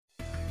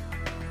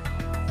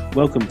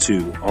Welcome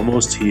to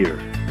Almost Here,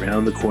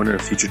 Round the Corner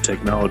Future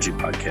Technology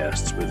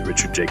podcast with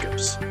Richard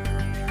Jacobs.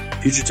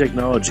 Future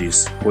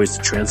technologies poised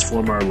to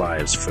transform our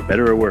lives for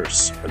better or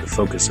worse are the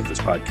focus of this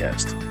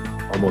podcast.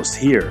 Almost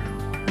here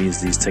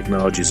means these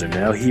technologies are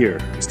now here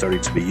and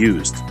starting to be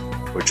used,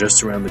 or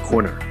just around the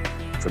corner,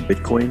 from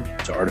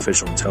Bitcoin to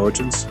artificial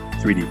intelligence,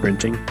 3D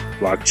printing,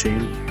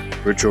 blockchain,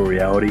 virtual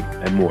reality,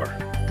 and more.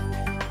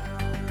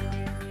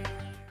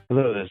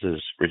 Hello, this is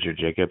Richard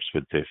Jacobs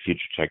with the Future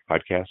Tech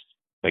Podcast.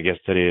 My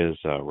guest today is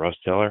Russ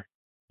Taylor.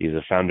 He's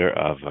the founder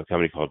of a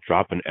company called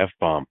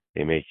DropAnFBomb.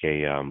 They make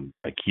a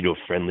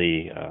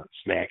keto-friendly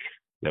snack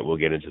that we'll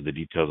get into the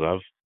details of.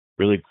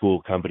 Really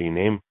cool company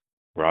name.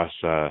 Russ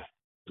has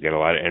got a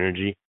lot of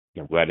energy.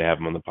 I'm glad to have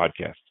him on the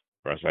podcast.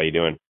 Russ, how you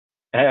doing?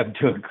 I'm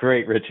doing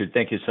great, Richard.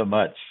 Thank you so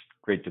much.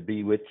 Great to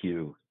be with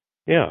you.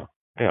 Yeah.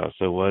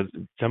 So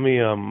tell me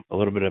a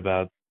little bit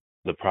about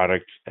the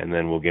product, and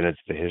then we'll get into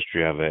the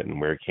history of it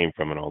and where it came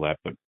from and all that.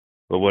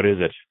 But what is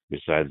it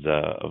besides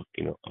a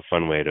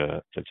fun way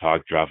to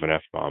talk?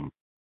 DropAnFBomb.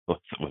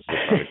 What's the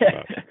product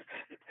about?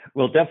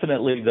 Well,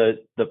 definitely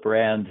the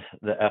brand,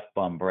 the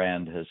F-Bomb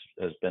brand,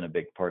 has been a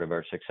big part of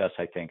our success.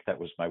 I think that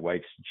was my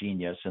wife's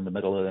genius in the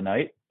middle of the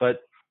night. But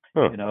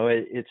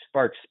it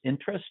sparks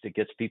interest. It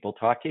gets people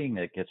talking.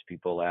 It gets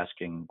people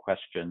asking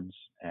questions.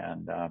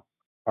 And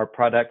our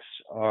products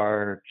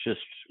are just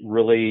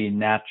really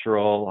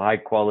natural, high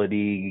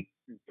quality,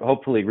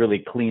 hopefully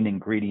really clean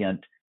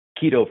ingredient,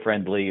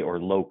 keto-friendly or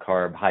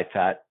low-carb,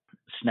 high-fat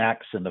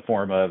snacks in the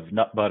form of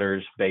nut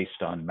butters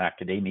based on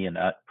macadamia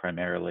nut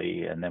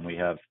primarily. And then we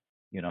have,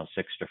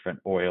 6 different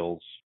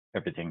oils,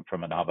 everything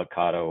from an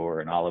avocado or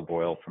an olive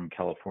oil from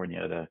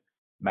California to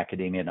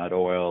macadamia nut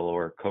oil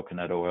or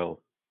coconut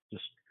oil.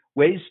 Just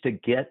ways to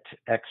get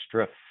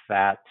extra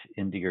fat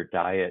into your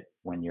diet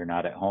when you're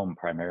not at home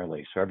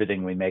primarily. So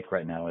everything we make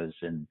right now is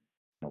in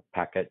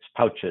packets,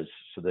 pouches,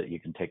 so that you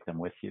can take them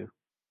with you.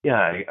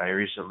 Yeah, I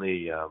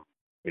recently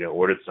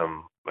ordered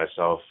some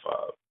myself.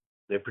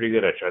 They're pretty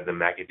good. I tried the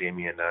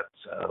macadamia nuts.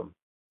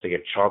 It's like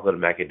a chocolate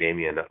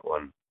macadamia nut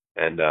one.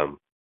 And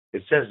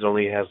it says it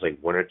only has like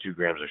 1 or 2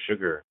 grams of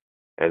sugar.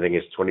 I think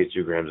it's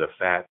 22 grams of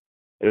fat.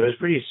 And it was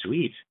pretty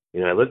sweet.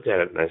 I looked at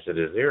it and I said,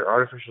 is there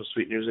artificial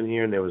sweeteners in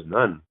here? And there was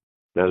none.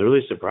 And I was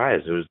really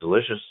surprised. It was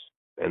delicious.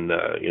 And,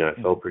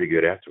 it felt pretty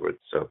good afterwards.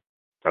 So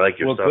I like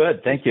your stuff. Well,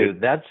 good. Thank you.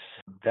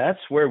 That's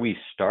where we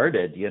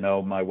started.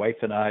 My wife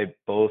and I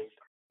both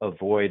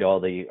avoid all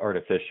the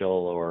artificial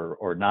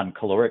or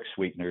non-caloric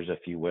sweeteners,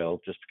 if you will,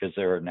 just because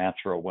there are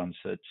natural ones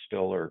that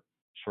still are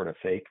sort of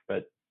fake,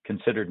 but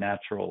considered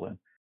natural. And,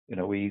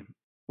 we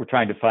were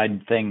trying to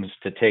find things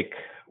to take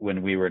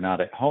when we were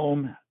not at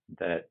home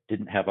that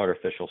didn't have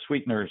artificial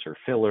sweeteners or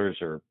fillers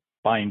or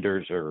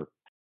binders or,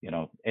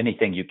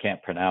 anything you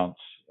can't pronounce.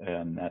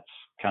 And that's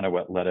kind of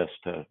what led us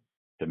to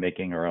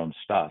making our own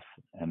stuff.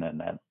 And then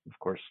that, of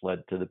course,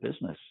 led to the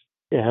business.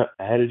 Yeah.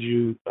 How did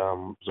you,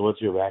 so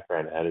what's your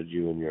background? How did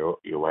you and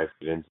your wife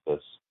get into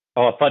this?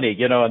 Oh, funny,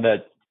 and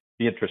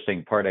the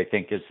interesting part, I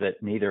think, is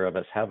that neither of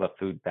us have a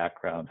food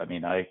background. I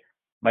mean,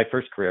 my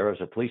first career was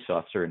a police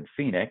officer in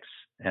Phoenix,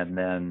 and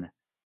then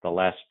the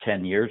last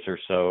 10 years or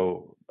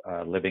so,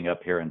 living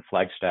up here in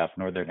Flagstaff,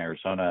 Northern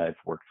Arizona, I've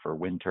worked for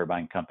wind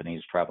turbine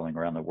companies traveling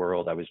around the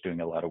world. I was doing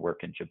a lot of work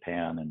in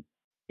Japan and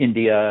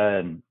India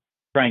and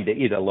trying to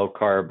eat a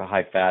low-carb,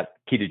 high-fat,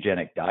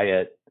 ketogenic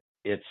diet.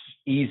 It's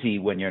easy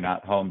when you're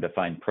not home to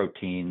find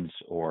proteins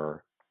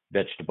or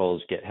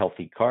vegetables, get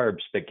healthy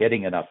carbs, but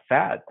getting enough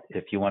fat,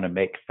 if you want to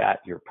make fat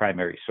your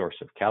primary source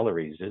of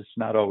calories, is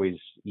not always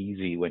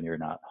easy when you're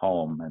not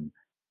home.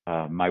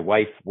 And my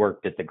wife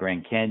worked at the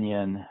Grand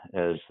Canyon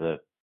as the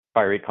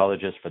fire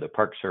ecologist for the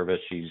Park Service.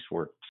 She's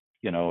worked,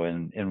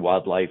 in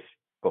wildlife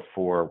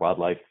before,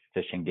 wildlife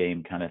fishing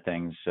game kind of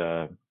things,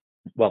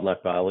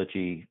 wildlife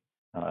biology,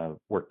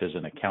 worked as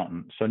an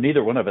accountant. So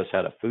neither one of us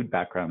had a food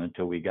background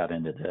until we got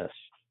into this.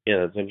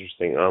 Yeah, that's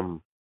interesting.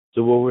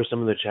 So what were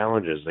some of the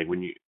challenges? Like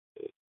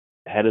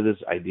how did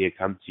this idea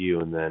come to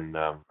you? And then,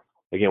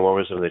 again, what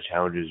were some of the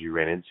challenges you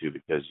ran into?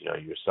 Because,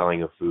 you're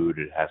selling a food,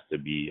 it has to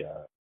be,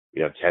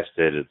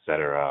 tested, et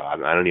cetera.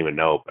 I don't even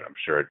know, but I'm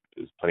sure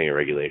there's plenty of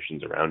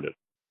regulations around it.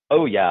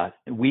 Oh, yeah.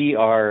 We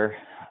are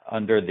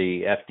under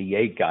the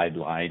FDA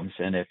guidelines.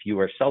 And if you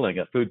are selling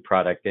a food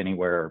product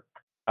anywhere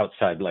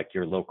outside like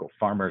your local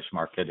farmer's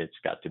market, it's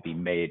got to be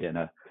made in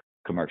a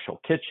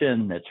commercial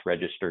kitchen that's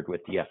registered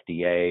with the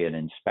FDA and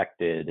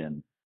inspected.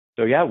 And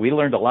so, yeah, we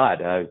learned a lot.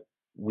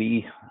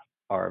 We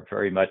are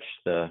very much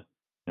the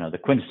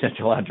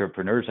quintessential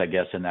entrepreneurs, I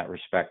guess, in that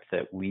respect,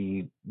 that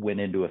we went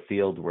into a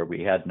field where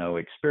we had no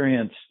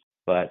experience,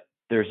 but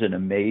there's an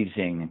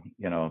amazing,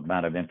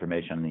 amount of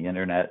information on the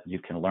internet. You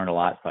can learn a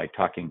lot by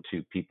talking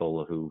to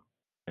people who,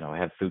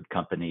 have food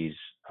companies.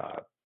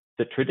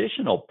 The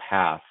traditional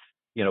path,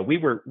 we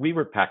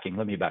were packing,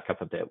 let me back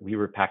up a bit. We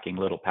were packing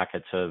little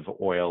packets of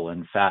oil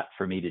and fat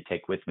for me to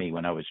take with me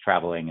when I was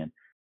traveling, and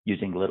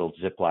using little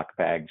Ziploc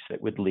bags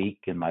that would leak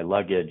in my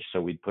luggage.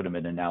 So we'd put them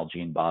in an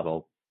Nalgene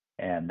bottle.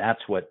 And that's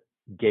what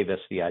gave us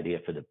the idea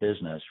for the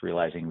business,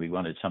 realizing we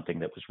wanted something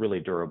that was really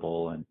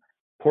durable and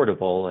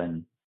portable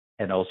and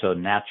also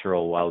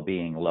natural while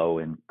being low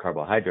in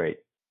carbohydrate.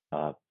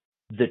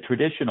 The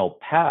traditional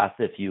path,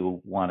 if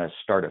you want to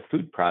start a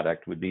food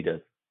product, would be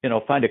to,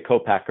 find a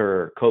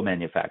co-packer or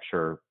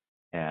co-manufacturer,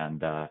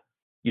 and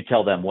you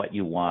tell them what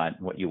you want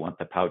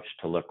the pouch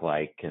to look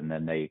like, and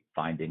then they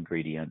find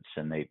ingredients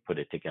and they put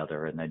it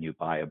together, and then you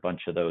buy a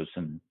bunch of those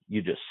and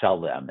you just sell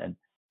them. And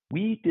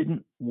we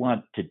didn't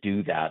want to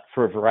do that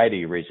for a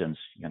variety of reasons.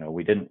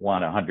 We didn't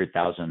want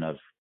 100,000 of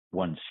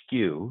one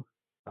SKU.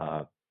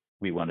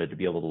 We wanted to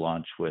be able to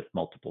launch with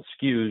multiple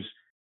SKUs.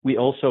 We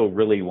also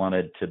really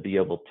wanted to be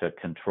able to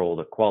control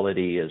the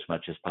quality as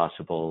much as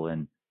possible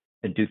and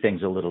do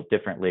things a little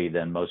differently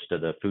than most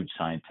of the food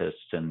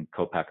scientists and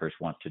co-packers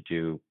want to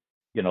do.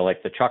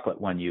 Like the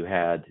chocolate one you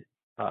had,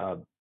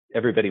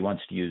 everybody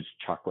wants to use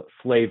chocolate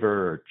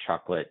flavor or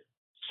chocolate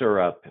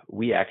syrup.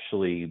 We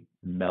actually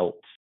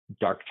melt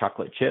dark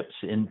chocolate chips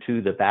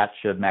into the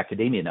batch of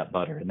macadamia nut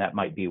butter, and that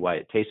might be why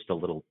it tastes a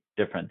little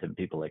different than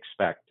people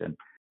expect. And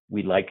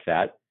we like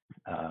that.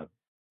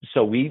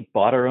 So we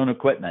bought our own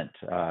equipment.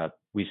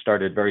 We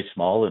started very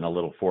small in a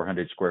little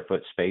 400 square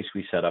foot space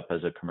we set up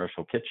as a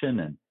commercial kitchen,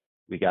 and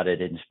we got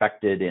it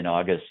inspected in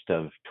August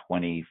of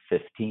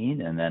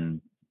 2015, and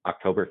then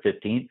October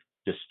 15th,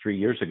 just 3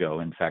 years ago.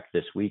 In fact,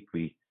 this week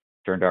we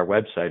turned our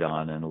website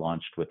on and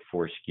launched with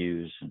 4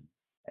 SKUs,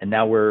 and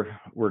now we're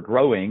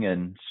growing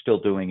and still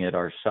doing it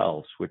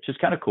ourselves, which is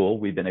kind of cool.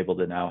 We've been able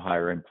to now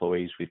hire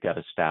employees. We've got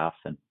a staff,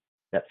 and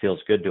that feels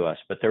good to us.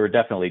 But there were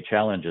definitely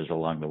challenges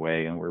along the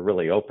way, and we're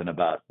really open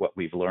about what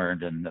we've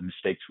learned and the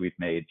mistakes we've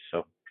made.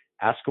 So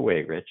ask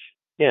away, Rich.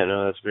 Yeah,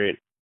 no, that's great.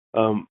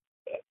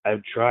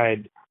 I've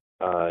tried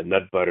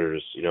nut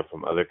butters,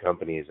 from other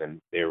companies, and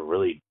they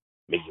really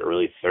make you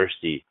really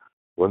thirsty.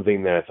 One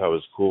thing that I thought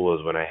was cool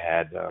was when I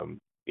had,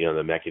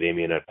 the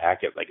macadamia nut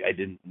packet, like I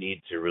didn't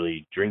need to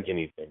really drink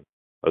anything.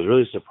 I was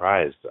really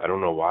surprised. I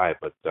don't know why,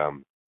 but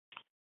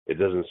it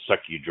doesn't suck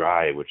you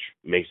dry, which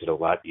makes it a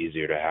lot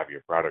easier to have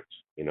your product.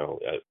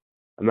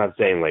 I'm not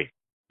saying like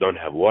don't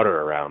have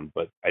water around,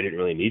 but I didn't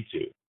really need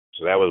to.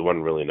 So that was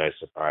one really nice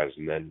surprise.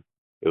 And then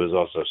it was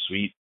also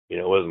sweet.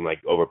 It wasn't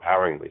like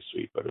overpoweringly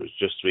sweet, but it was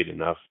just sweet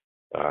enough.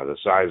 The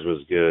size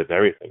was good and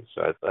everything.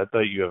 So I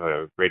thought you have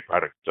a great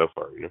product so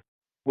far,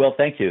 Well,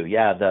 thank you.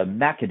 Yeah, the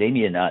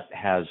macadamia nut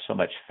has so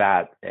much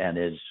fat and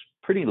is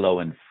pretty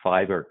low in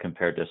fiber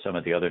compared to some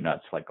of the other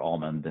nuts like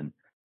almond. And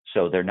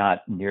so they're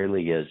not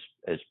nearly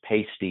as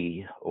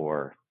pasty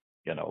or,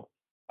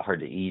 hard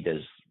to eat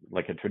as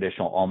like a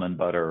traditional almond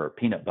butter or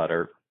peanut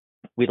butter.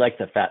 We like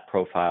the fat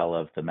profile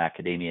of the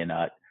macadamia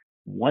nut.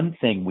 One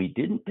thing we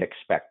didn't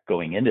expect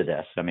going into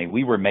this,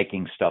 we were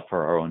making stuff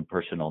for our own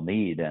personal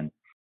need, and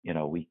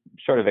we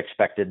sort of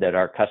expected that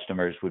our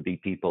customers would be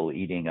people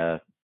eating a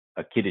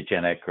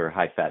ketogenic or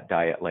high-fat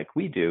diet like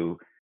we do.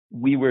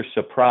 We were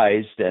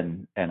surprised,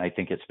 and I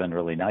think it's been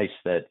really nice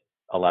that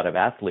a lot of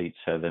athletes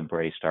have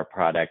embraced our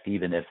product,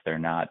 even if they're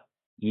not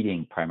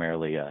eating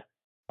primarily a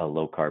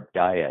low-carb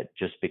diet,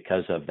 just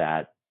because of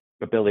that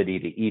ability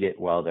to eat it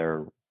while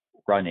they're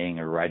running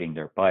or riding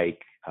their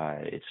bike.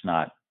 It's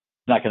not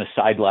going to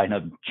sideline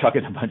them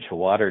chugging a bunch of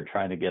water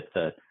trying to get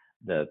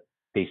the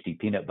pasty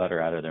peanut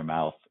butter out of their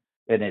mouth.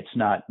 And it's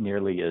not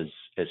nearly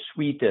as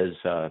sweet as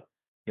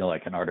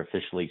like an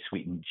artificially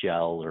sweetened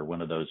gel or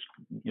one of those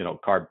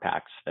carb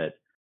packs that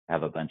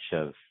have a bunch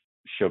of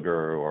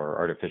sugar or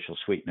artificial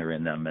sweetener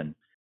in them. And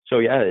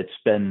so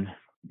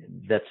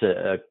that's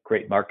a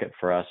great market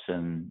for us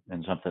and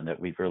something that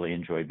we've really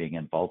enjoyed being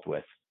involved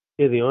with.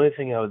 Yeah, the only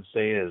thing I would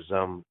say is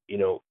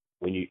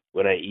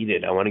when I eat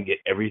it, I want to get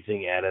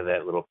everything out of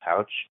that little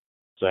pouch,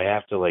 so I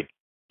have to like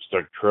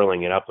start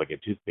curling it up like a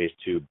toothpaste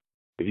tube.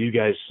 If you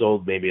guys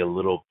sold maybe a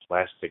little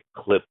plastic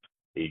clip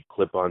that you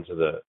clip onto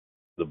the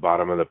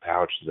bottom of the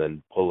pouch and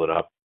then pull it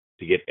up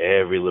to get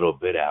every little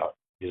bit out,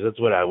 because that's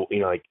what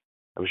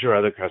I'm sure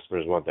other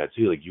customers want that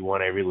too. Like you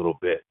want every little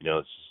bit,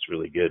 it's just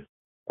really good.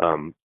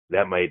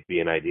 That might be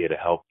an idea to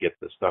help get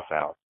the stuff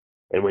out.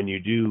 And when you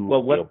do,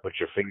 put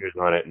your fingers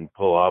on it and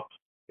pull up,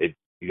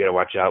 you got to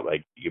watch out.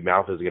 Like your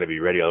mouth is going to be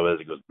ready, otherwise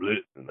it goes bleh,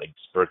 and like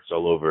spurts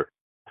all over.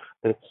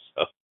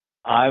 So.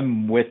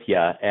 I'm with you.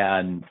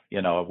 And,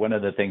 one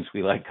of the things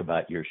we like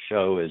about your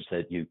show is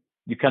that you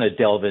kind of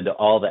delve into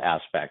all the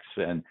aspects.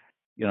 And,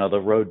 the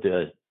road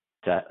to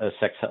a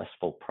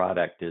successful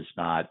product is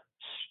not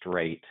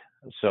straight.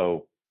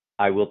 So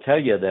I will tell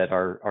you that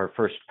our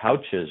first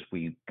pouches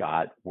we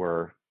got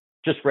were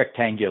just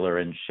rectangular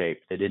in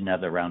shape. They didn't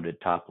have the rounded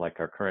top like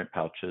our current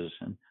pouches.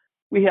 And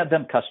we had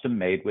them custom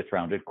made with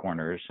rounded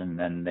corners, and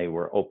then they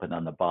were open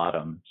on the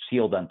bottom,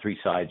 sealed on 3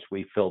 sides.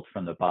 We filled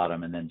from the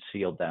bottom and then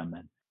sealed them.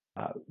 And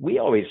we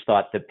always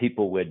thought that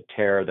people would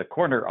tear the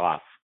corner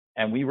off.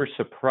 And we were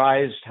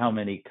surprised how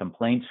many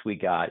complaints we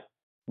got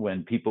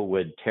when people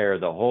would tear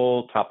the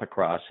whole top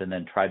across and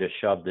then try to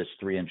shove this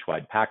 3-inch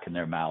wide pack in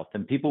their mouth.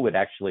 And people would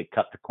actually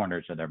cut the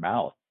corners of their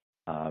mouth.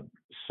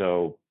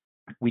 So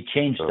we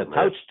changed the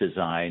pouch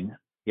design.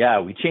 Yeah,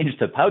 we changed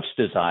the pouch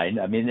design.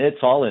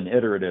 It's all an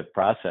iterative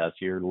process.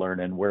 We're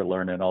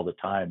learning all the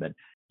time. And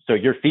so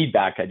your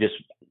feedback,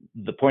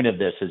 the point of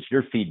this is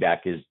your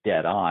feedback is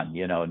dead on.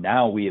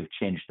 Now we have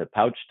changed the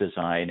pouch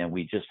design and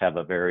we just have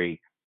a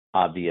very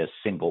obvious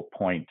single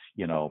point,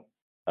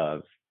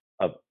 of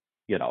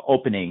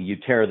opening. You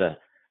tear the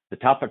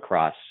top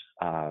across.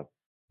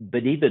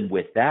 But even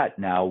with that,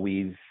 now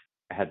we've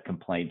had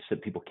complaints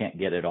that people can't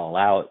get it all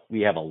out.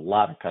 We have a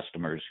lot of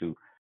customers who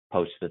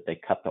post that they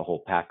cut the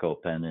whole pack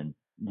open and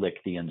lick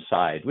the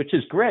inside, which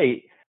is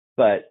great,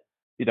 but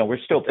we're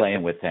still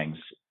playing with things.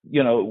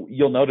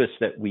 You'll notice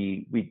that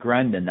we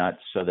grind the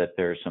nuts so that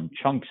there's some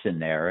chunks in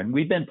there, and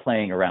we've been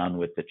playing around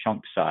with the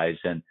chunk size,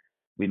 and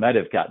we might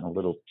have gotten a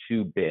little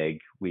too big.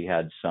 We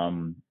had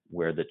some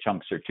where the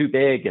chunks are too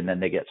big and then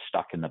they get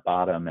stuck in the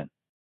bottom, and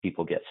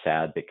people get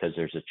sad because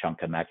there's a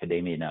chunk of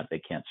macadamia nut they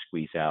can't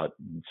squeeze out.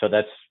 So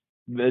that's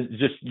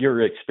just,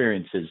 your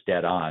experience is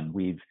dead on.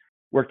 We've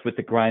worked with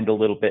the grind a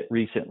little bit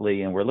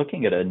recently, and we're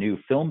looking at a new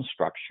film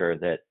structure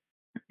that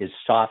is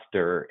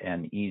softer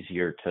and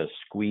easier to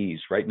squeeze.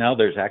 Right now,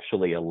 there's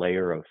actually a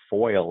layer of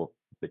foil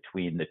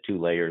between the two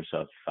layers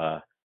of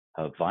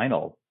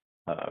vinyl.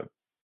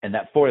 And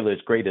that foil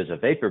is great as a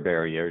vapor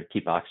barrier to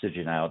keep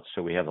oxygen out,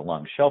 so we have a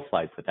long shelf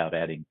life without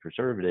adding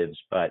preservatives.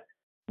 But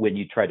when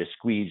you try to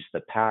squeeze the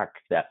pack,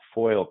 that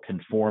foil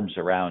conforms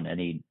around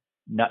any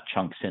nut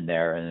chunks in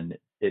there, and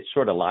it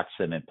sort of locks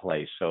them in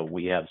place. So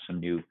we have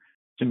some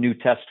new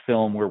test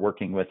film we're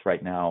working with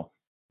right now.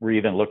 We're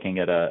even looking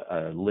at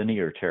a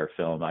linear tear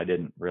film. I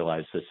didn't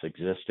realize this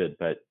existed,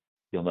 but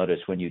you'll notice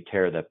when you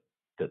tear the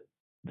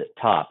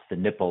top, the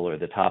nipple or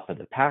the top of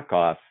the pack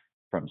off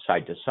from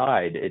side to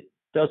side, it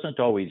doesn't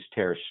always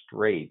tear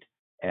straight.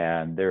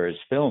 And there is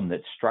film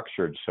that's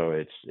structured so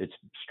it's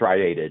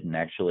striated and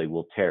actually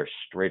will tear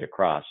straight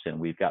across. And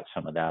we've got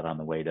some of that on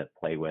the way to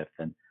play with,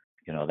 and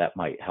that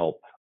might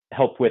help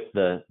with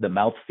the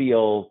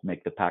mouthfeel,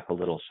 make the pack a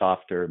little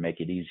softer, make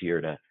it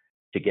easier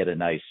to get a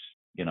nice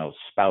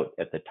spout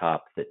at the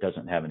top that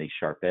doesn't have any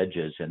sharp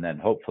edges, and then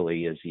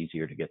hopefully is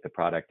easier to get the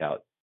product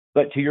out.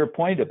 But to your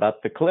point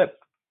about the clip,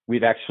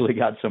 we've actually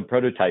got some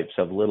prototypes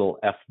of little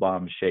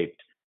F-bomb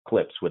shaped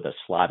clips with a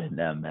slot in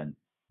them, and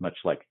much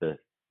like the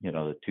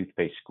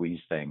toothpaste squeeze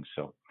thing.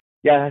 So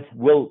yeah,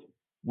 we'll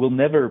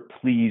never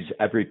please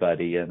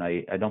everybody, and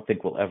I don't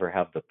think we'll ever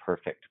have the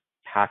perfect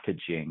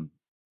packaging,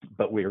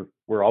 but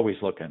we're always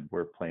looking.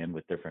 We're playing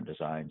with different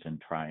designs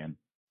and trying.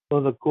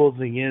 Well, the cool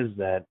thing is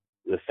that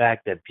the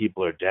fact that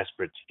people are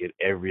desperate to get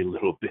every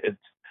little bit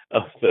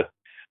of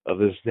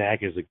the snack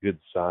is a good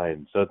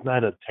sign. So it's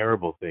not a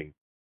terrible thing,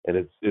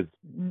 and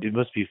it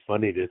must be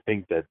funny to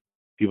think that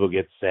people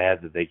get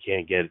sad that they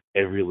can't get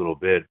every little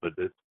bit, but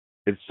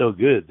it's so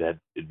good that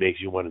it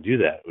makes you want to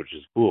do that, which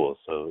is cool.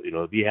 So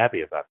be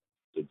happy about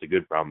it. It's a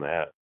good problem to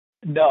have.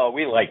 No,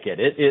 we like it.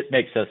 It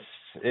makes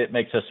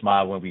us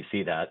smile when we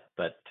see that.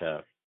 But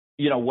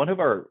one of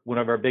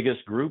our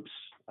biggest groups,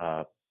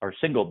 our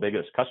single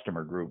biggest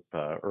customer group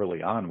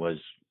early on was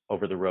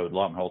over the road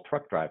long haul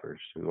truck drivers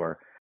who are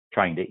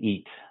trying to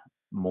eat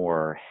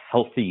more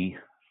healthy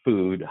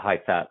food,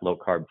 high fat, low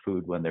carb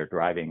food when they're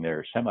driving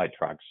their semi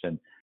trucks. And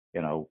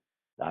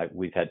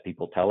we've had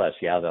people tell us,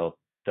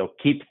 they'll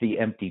keep the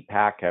empty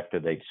pack after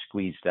they've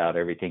squeezed out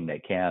everything they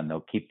can.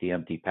 They'll keep the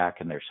empty pack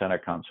in their center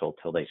console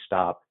till they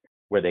stop,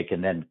 where they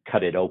can then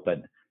cut it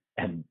open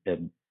and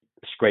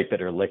scrape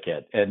it or lick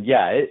it. And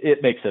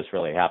it makes us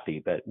really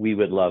happy, but we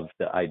would love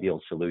the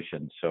ideal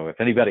solution. So if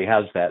anybody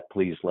has that,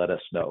 please let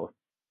us know.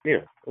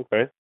 Yeah.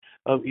 Okay.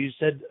 You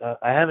said,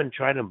 I haven't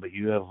tried them, but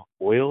you have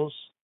oils.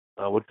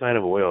 What kind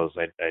of oils?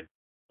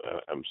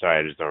 I'm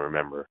sorry, I just don't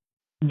remember.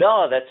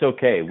 No, that's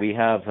okay. We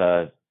have,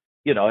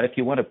 if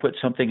you want to put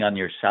something on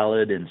your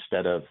salad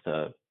instead of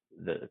the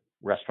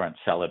restaurant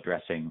salad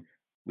dressing,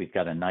 we've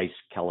got a nice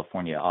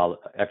California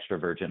extra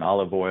virgin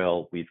olive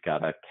oil. We've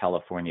got a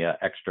California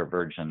extra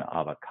virgin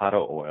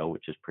avocado oil,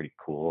 which is pretty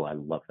cool. I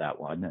love that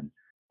one.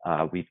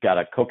 And we've got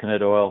a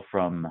coconut oil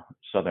from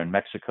southern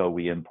Mexico.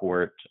 We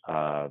import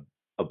a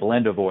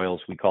blend of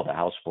oils we call the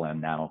house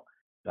blend now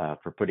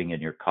for putting in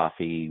your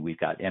coffee. We've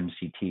got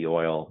MCT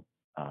oil,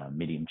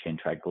 medium chain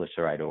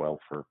triglyceride oil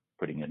for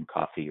putting in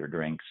coffee or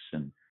drinks,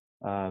 and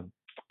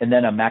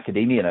then a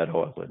macadamia nut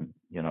oil, and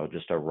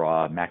just a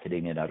raw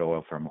macadamia nut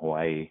oil from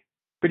Hawaii.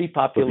 Pretty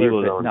popular,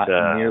 but not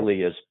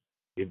nearly as.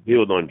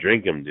 People don't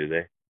drink them, do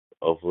they?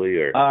 Hopefully,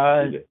 or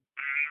do they?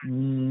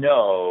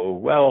 No.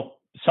 Well,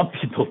 some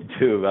people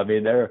do. I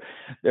mean, there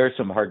are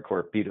some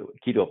hardcore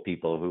keto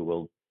people who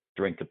will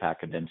drink a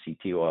pack of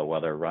MCT oil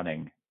while they're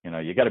running.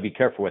 You got to be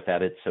careful with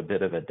that. It's a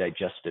bit of a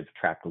digestive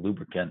tract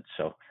lubricant,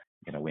 so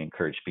we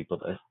encourage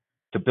people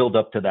to build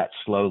up to that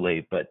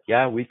slowly. But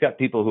yeah, we've got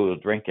people who will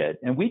drink it,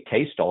 and we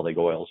taste all the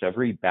oils.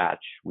 Every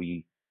batch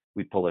we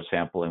pull a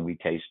sample and we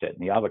taste it. And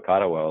the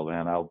avocado oil,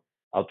 man,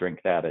 I'll drink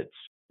that.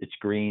 It's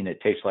green.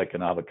 It tastes like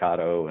an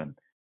avocado. And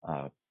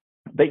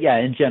but yeah,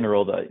 in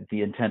general,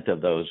 the intent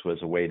of those was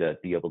a way to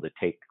be able to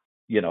take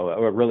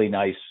a really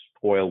nice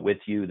oil with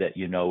you that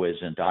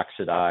isn't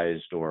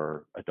oxidized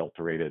or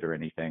adulterated or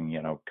anything.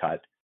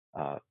 Cut.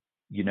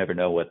 You never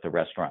know what the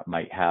restaurant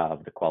might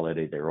have, the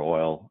quality of their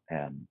oil,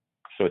 and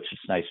so it's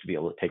just nice to be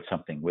able to take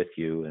something with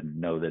you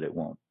and know that it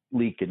won't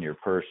leak in your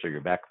purse or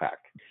your backpack.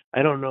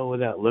 I don't know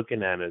without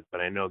looking at it,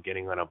 but I know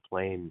getting on a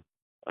plane,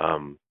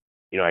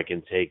 I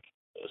can take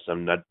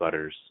some nut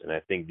butters, and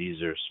I think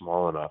these are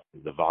small enough,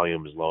 the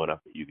volume is low enough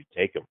that you could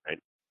take them, right?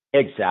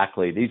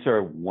 Exactly. These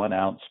are 1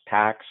 ounce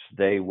packs.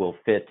 They will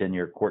fit in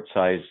your quart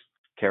size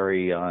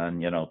carry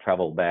on,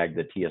 travel bag,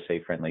 the TSA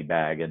friendly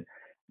bag. And,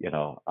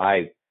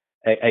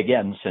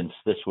 again, since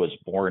this was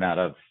born out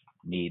of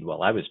need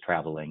while I was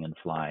traveling and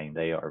flying,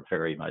 they are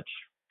very much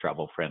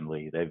travel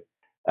friendly.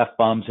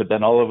 F-bombs have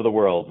been all over the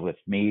world with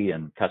me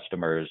and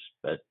customers,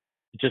 but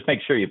just make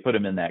sure you put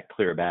them in that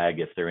clear bag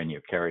if they're in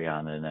your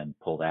carry-on and then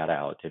pull that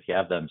out. If you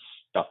have them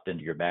stuffed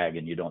into your bag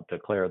and you don't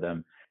declare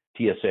them,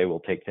 TSA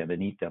will take them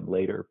and eat them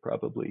later,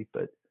 probably.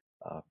 But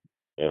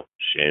yeah,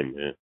 shame.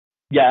 Yeah.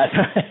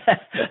 Yeah.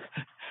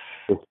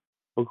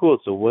 Well, cool.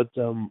 So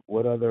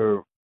what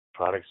other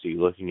products are you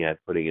looking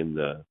at putting in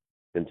the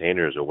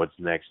containers, or what's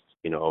next?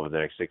 Over the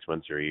next 6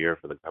 months or a year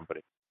for the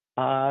company.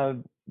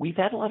 We've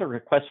had a lot of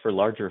requests for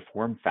larger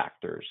form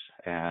factors,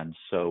 and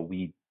so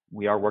we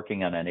are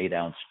working on an 8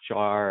 ounce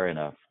jar and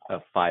a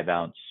 5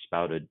 ounce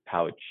spouted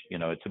pouch.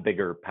 It's a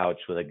bigger pouch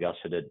with a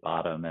gusseted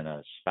bottom and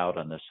a spout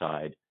on the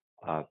side.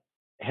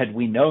 Had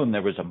we known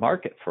there was a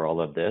market for all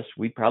of this,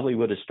 we probably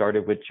would have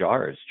started with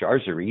jars.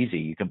 Jars are easy.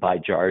 You can buy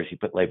jars, you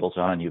put labels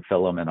on, you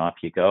fill them, and off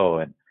you go.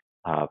 And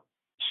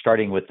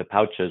starting with the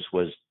pouches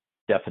was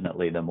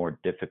definitely the more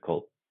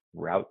difficult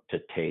route to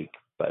take.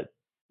 But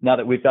now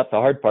that we've got the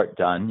hard part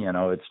done,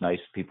 it's nice.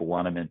 People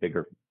want them in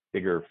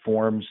bigger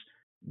forms.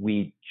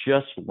 We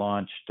just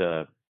launched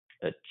a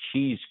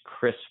cheese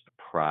crisp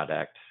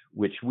product,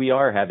 which we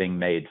are having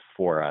made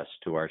for us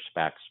to our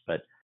specs,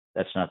 but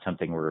that's not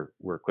something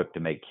we're equipped to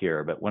make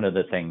here. But one of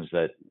the things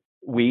that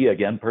we,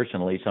 again,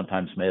 personally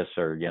sometimes miss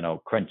are,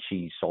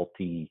 crunchy,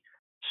 salty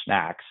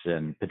snacks.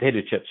 And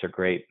potato chips are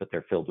great, but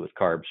they're filled with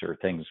carbs or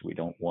things we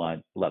don't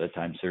want. A lot of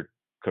times they're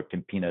cooked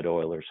in peanut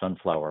oil or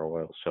sunflower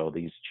oil. So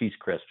these cheese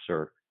crisps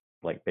are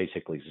like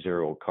basically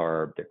zero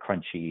carb. They're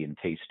crunchy and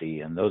tasty.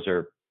 And those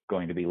are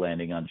going to be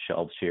landing on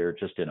shelves here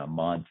just in a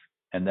month.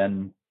 And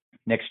then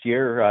next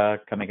year,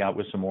 coming out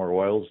with some more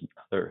oils,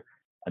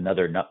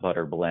 another nut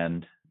butter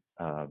blend.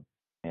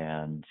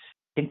 And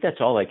I think that's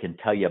all I can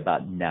tell you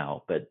about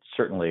now, but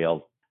certainly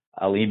I'll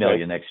email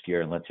you next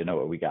year and let you know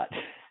what we got.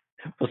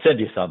 We'll send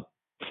you some.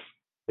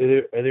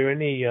 Are there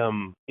any,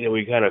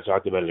 we kind of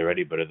talked about it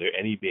already, but are there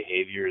any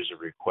behaviors or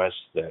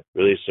requests that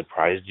really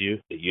surprised you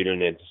that you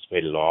didn't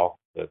anticipate at all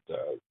that,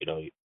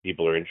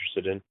 people are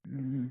interested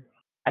in?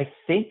 I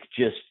think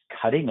just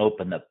cutting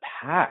open the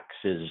packs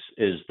is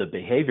the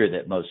behavior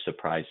that most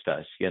surprised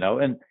us,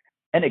 and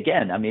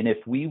again, I mean,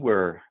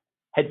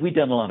 had we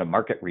done a lot of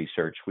market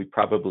research, we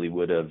probably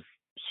would have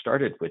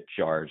started with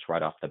jars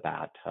right off the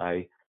bat.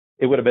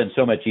 It would have been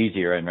so much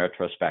easier in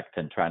retrospect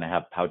than trying to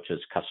have pouches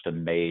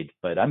custom made,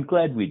 but I'm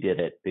glad we did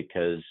it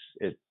because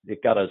it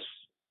got us,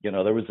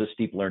 there was a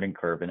steep learning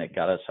curve and it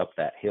got us up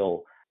that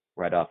hill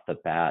right off the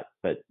bat.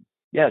 But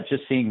yeah,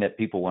 just seeing that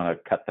people want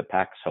to cut the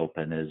packs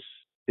open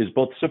is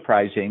both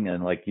surprising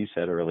and, like you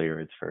said earlier,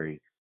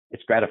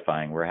 it's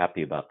gratifying. We're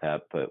happy about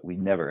that, but we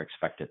never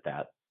expected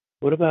that.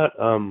 What about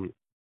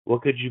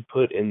what could you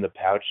put in the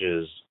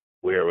pouches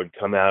where it would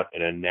come out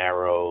in a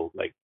narrow,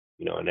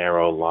 a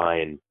narrow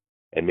line,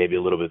 and maybe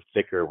a little bit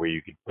thicker where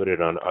you could put it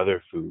on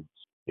other foods?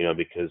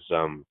 Because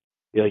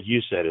like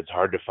you said, it's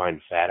hard to find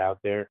fat out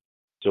there.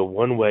 So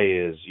one way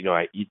is,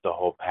 I eat the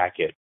whole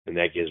packet and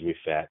that gives me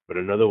fat. But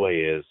another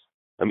way is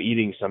I'm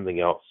eating something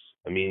else.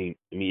 I'm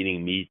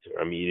eating meat,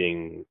 or I'm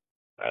eating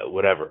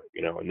whatever,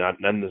 not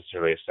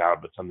necessarily a salad,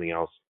 but something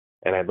else.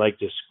 And I'd like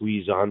to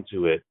squeeze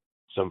onto it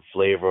some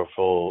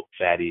flavorful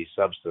fatty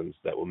substance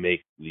that will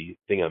make the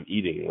thing I'm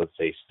eating, let's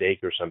say steak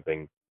or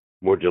something,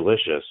 more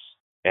delicious,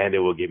 and it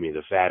will give me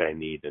the fat I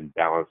need and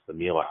balance the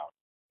meal out.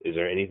 Is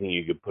there anything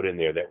you could put in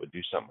there that would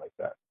do something like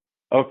that?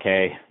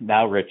 Okay,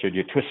 now Richard,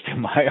 you're twisting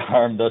my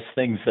arm. Those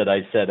things that I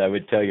said I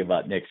would tell you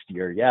about next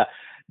year. Yeah,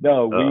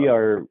 no,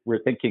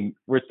 we're thinking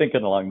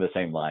along the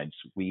same lines.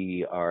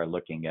 We are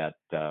looking at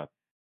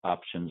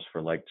options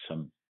for like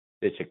some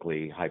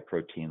basically high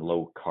protein,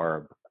 low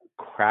carb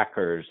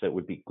crackers that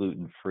would be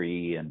gluten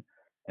free and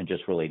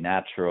just really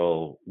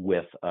natural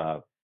with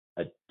a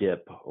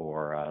dip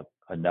or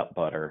a nut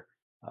butter.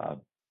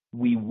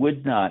 We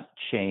would not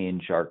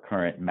change our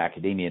current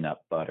macadamia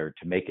nut butter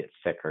to make it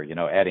thicker.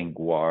 Adding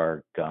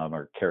guar gum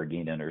or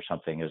carrageenan or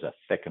something as a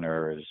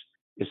thickener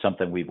is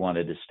something we've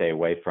wanted to stay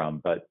away from.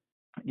 But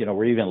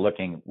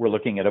we're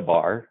looking at a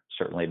bar.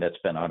 Certainly that's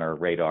been on our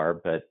radar.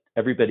 But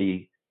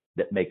everybody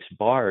that makes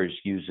bars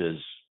uses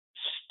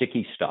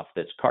sticky stuff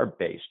that's carb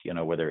based.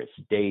 Whether it's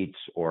dates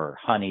or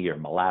honey or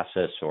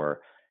molasses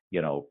or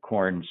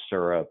corn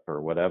syrup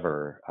or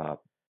whatever.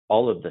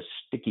 All of the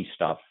sticky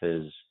stuff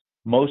is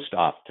most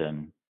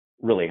often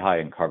really high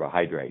in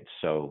carbohydrates.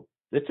 So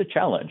it's a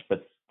challenge,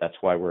 but that's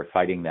why we're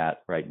fighting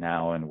that right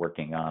now and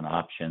working on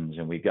options.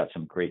 And we've got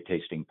some great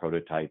tasting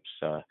prototypes,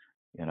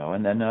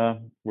 and then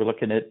we're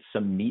looking at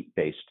some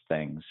meat-based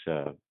things.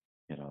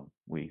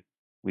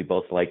 we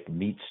both like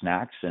meat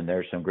snacks, and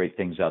there's some great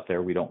things out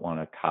there. We don't want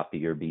to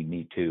copy or be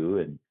me too,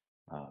 and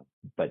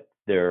but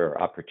there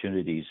are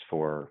opportunities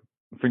for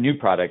new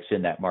products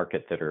in that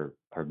market that are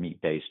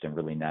meat based and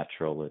really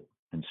natural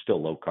and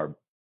still low carb.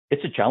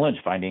 It's a challenge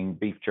finding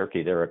beef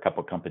jerky. There are a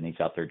couple companies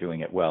out there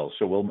doing it well,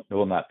 so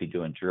we'll not be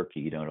doing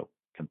jerky, to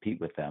compete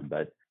with them.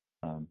 But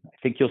I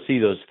think you'll see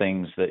those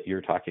things that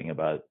you're talking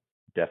about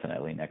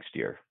definitely next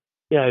year.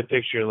 Yeah, I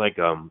picture like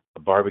a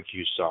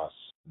barbecue sauce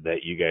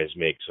that you guys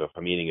make. So if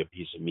I'm eating a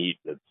piece of meat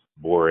that's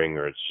boring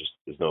or it's just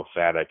there's no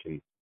fat, I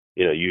can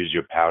use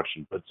your pouch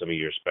and put some of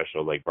your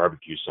special like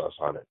barbecue sauce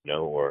on it,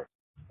 or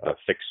a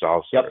thick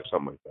salsa or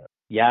something like that.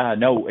 Yeah,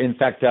 no. In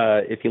fact,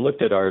 if you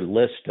looked at our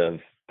list of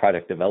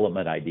product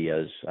development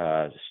ideas,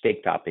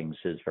 steak toppings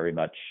is very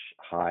much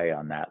high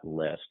on that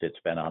list. It's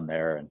been on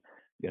there, and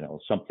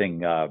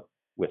something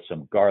with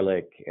some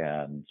garlic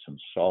and some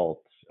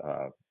salt.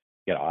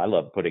 I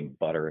love putting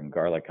butter and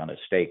garlic on a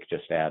steak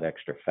just to add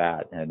extra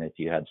fat. And if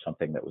you had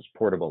something that was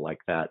portable like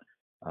that,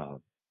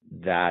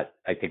 that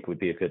I think would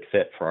be a good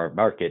fit for our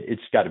market.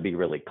 It's got to be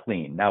really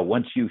clean. Now,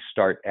 once you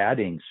start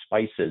adding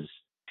spices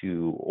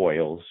to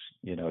oils,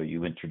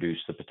 you introduce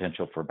the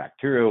potential for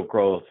bacterial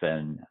growth,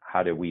 and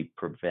how do we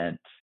prevent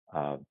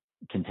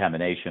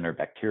contamination or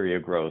bacteria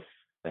growth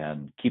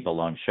and keep a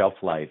long shelf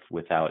life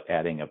without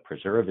adding a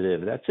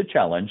preservative? That's a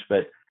challenge,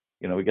 but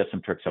we got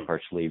some tricks up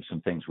our sleeves,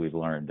 some things we've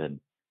learned, and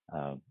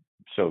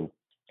so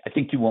I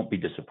think you won't be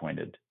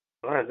disappointed.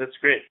 All right, that's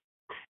great.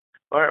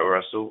 All right,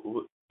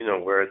 Russell,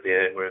 we're at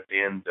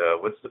the end.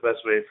 What's the best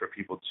way for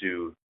people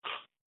to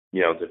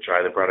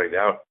try the product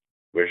out?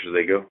 Where should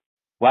they go?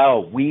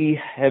 Wow, we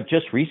have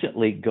just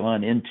recently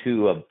gone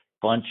into a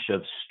bunch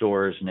of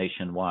stores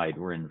nationwide.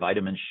 We're in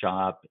Vitamin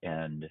Shop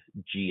and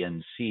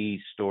GNC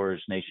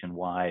stores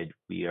nationwide.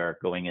 We are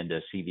going into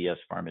CVS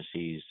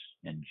pharmacies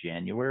in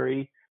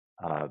January.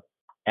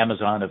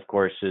 Amazon, of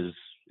course,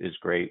 is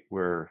great.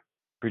 We're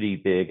pretty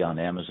big on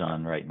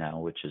Amazon right now,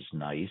 which is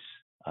nice.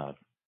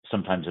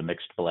 Sometimes a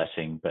mixed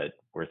blessing, but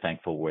we're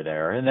thankful we're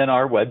there. And then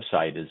our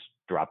website is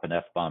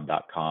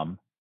DropAnFBomb.com.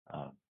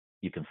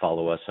 You can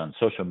follow us on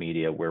social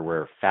media where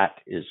we're Fat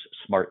is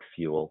Smart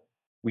Fuel.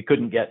 We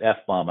couldn't get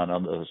F-Bomb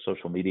on those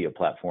social media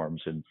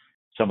platforms, and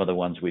some of the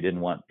ones we didn't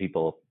want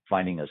people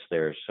finding us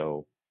there.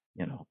 So,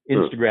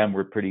 Instagram,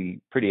 we're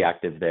pretty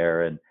active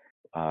there, and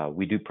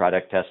we do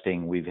product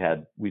testing. We've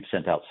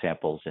sent out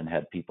samples and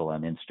had people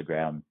on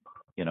Instagram,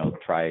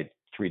 try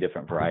 3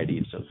 different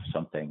varieties of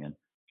something and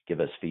give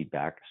us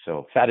feedback.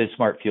 So Fat is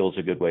Smart Fuel is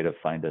a good way to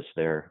find us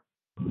there.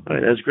 All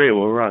right, that's great.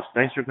 Well, Ross,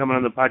 thanks for coming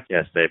on the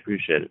podcast. I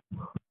appreciate it.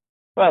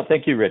 Well,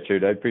 thank you,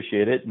 Richard. I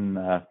appreciate it. And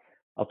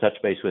I'll touch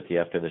base with you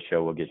after the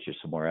show. We'll get you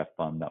some more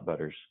F-Bomb nut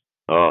butters.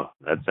 Oh,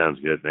 that sounds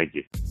good. Thank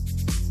you.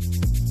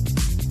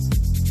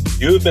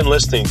 You have been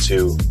listening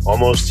to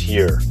Almost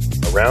Here,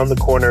 Around the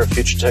Corner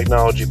Future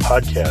Technology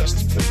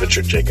podcast with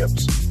Richard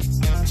Jacobs.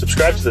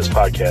 Subscribe to this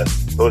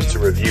podcast, post a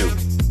review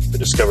to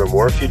discover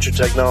more future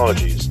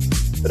technologies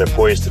that are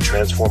poised to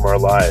transform our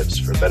lives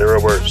for better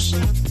or worse,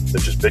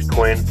 such as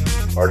Bitcoin,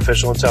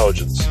 artificial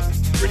intelligence,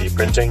 3D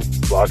printing,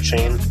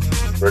 blockchain,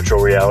 virtual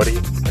reality,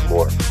 and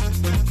more.